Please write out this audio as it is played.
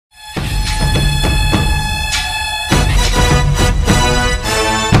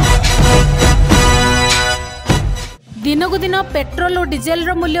दिनकु दिन पेट्रोल और डीजेल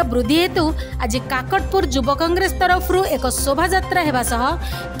मूल्य वृद्धि हेतु आज काकटपुर युव कांग्रेस तरफ एक शोभा यात्रा हेबा सह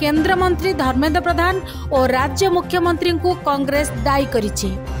केंद्र मंत्री धर्मेंद्र प्रधान और राज्य मुख्यमंत्री को कांग्रेस दायी करिछि।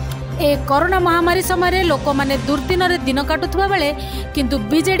 ए कोरोना महामारी समय लोक माने दुर्दिन रे दिन काटुवा बेले किंतु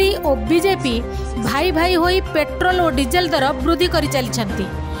बीजेडी और बीजेपी भाई भाई होई पेट्रोल और डीजेल दर वृद्धि करि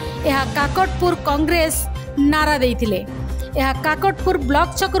चलिछंती। यह काकटपुर कांग्रेस नारा देइथिले। यह काकटपुर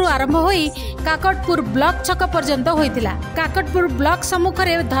ब्लॉक छकरू आरंभ होई काकटपुर ब्लॉक छक पर्यंत होइतिला। काकटपुर ब्लॉक सम्मुख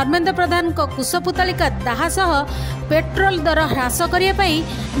रे धर्मेंद्र प्रधान को कुशपुतलिका दाह सह पेट्रोल दर ह्रास करिया पई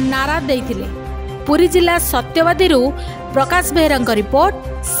नारा देइथिले। पुरी जिला सत्यवादी प्रकाश बेहरा रिपोर्ट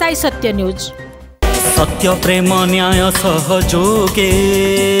साई सत्य न्यूज। सत्य प्रेम न्याय सहयोगे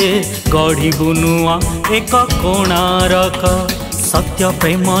गढ़ी बुनुआ एक कोणारक। सत्य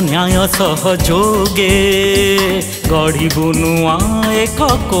प्रेम न्याय सहयोगे गढ़ी बुनुआ एक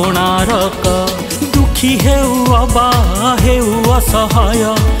कोणारक। दुखी हेउ अबा हेउ असहाय,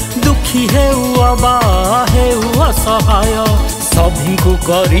 दुखी हेउ अबा हेउ असहाय, सभी को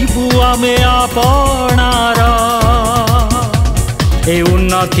करिबु आमे आपनार। ए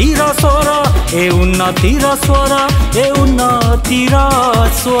उन्नतिर स्वर, ए उन्नतिर स्वर, ए उन्नतिर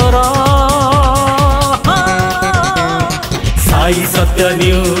स्वर। साई सत्य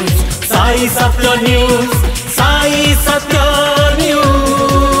न्यूज, साई सत्य न्यूज।